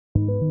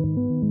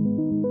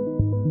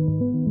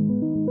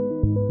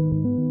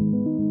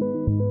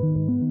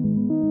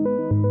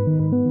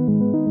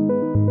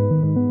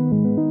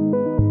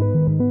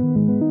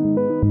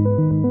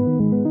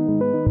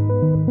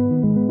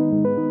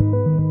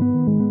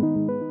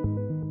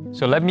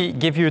So let me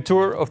give you a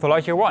tour of the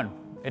Lightyear 1.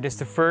 It is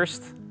the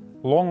first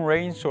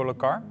long-range solar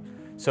car.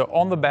 So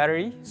on the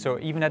battery, so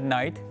even at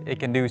night, it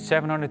can do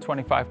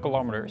 725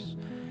 kilometers.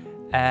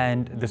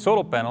 And the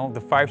solar panel,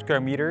 the 5 square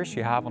meters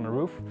you have on the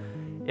roof,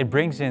 it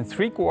brings in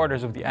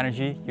 3/4 of the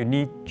energy you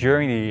need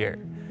during the year.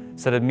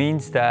 So that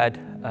means that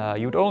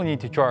you would only need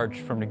to charge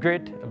from the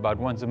grid about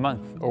once a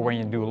month or when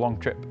you do a long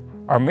trip.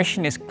 Our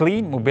mission is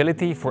clean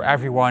mobility for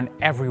everyone,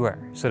 everywhere.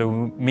 So that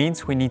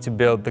means we need to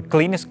build the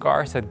cleanest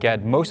cars that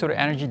get most of the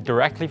energy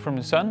directly from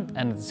the sun,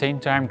 and at the same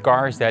time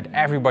cars that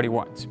everybody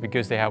wants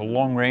because they have a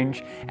long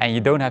range and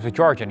you don't have to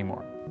charge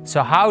anymore.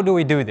 So how do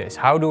we do this?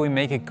 How do we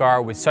make a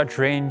car with such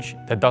range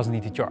that doesn't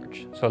need to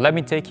charge? So let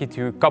me take you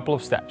to a couple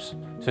of steps.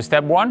 So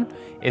step 1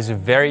 is a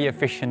very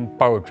efficient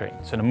powertrain.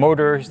 So the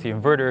motors, the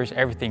inverters,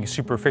 everything is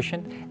super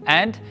efficient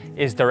and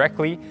is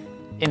directly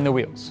in the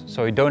wheels.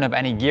 So you don't have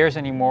any gears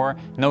anymore,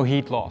 no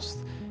heat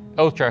lost,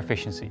 ultra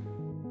efficiency.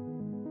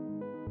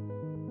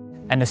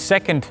 And the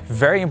second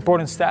very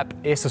important step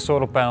is the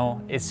solar panel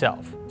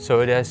itself.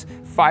 So it has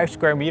 5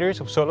 square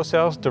meters of solar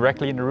cells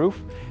directly in the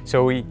roof.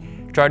 So we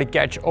try to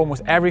catch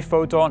almost every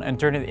photon and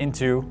turn it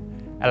into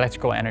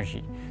electrical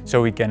energy.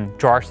 So we can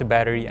charge the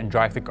battery and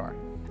drive the car.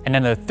 And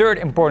then the third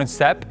important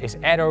step is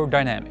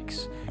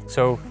aerodynamics.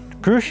 So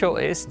crucial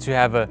is to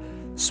have a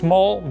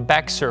small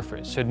back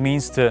surface. So it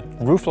means the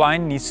roof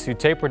line needs to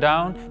taper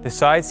down, the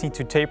sides need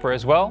to taper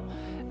as well.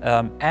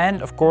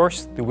 And of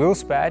course, the wheel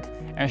pad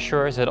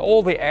ensures that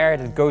all the air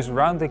that goes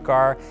around the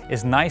car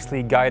is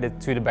nicely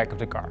guided to the back of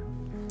the car.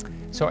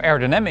 So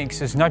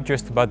aerodynamics is not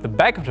just about the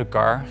back of the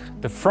car,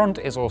 the front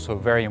is also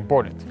very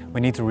important. We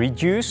need to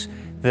reduce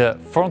the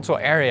frontal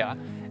area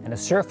and the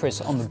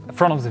surface on the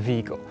front of the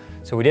vehicle.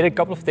 So we did a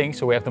couple of things.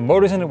 So we have the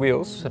motors and the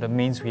wheels, so that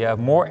means we have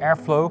more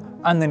airflow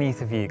underneath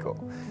the vehicle.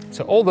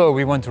 So although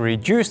we want to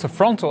reduce the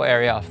frontal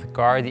area of the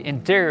car, the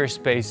interior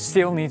space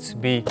still needs to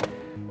be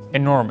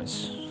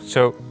enormous.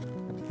 So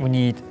we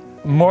need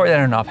more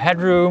than enough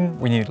headroom,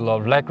 we need a lot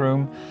of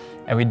legroom,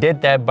 and we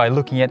did that by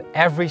looking at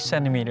every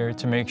centimeter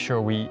to make sure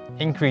we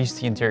increase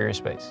the interior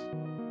space.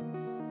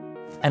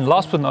 And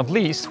last but not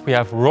least, we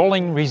have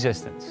rolling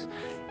resistance.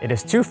 It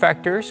has 2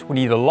 factors. We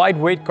need a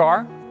lightweight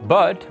car,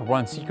 but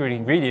one secret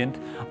ingredient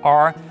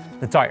are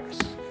the tires.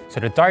 So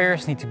the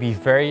tires need to be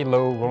very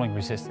low rolling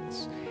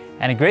resistance.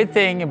 And a great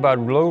thing about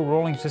low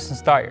rolling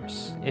resistance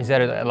tires is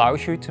that it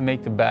allows you to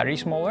make the battery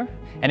smaller.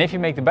 And if you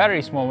make the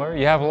battery smaller,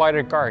 you have a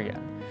lighter car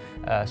again.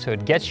 So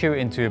it gets you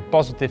into a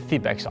positive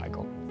feedback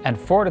cycle. And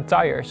for the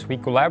tires, we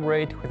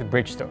collaborate with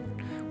Bridgestone.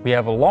 We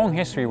have a long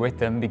history with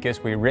them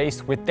because we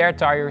raced with their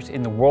tires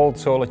in the World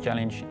Solar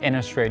Challenge in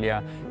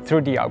Australia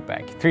through the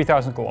outback,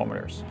 3,000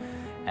 kilometers.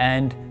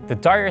 And the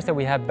tires that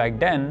we had back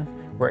then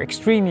were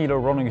extremely low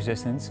rolling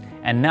resistance,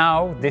 and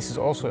now this is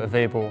also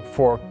available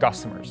for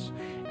customers.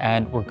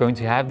 And we're going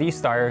to have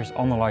these tires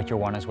on the Lightyear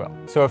 1 as well.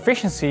 So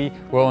efficiency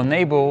will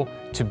enable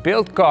to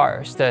build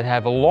cars that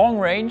have a long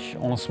range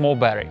on a small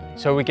battery.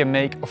 So we can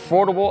make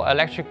affordable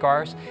electric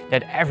cars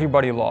that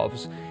everybody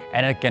loves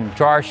and it can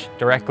charge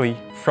directly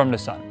from the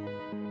sun.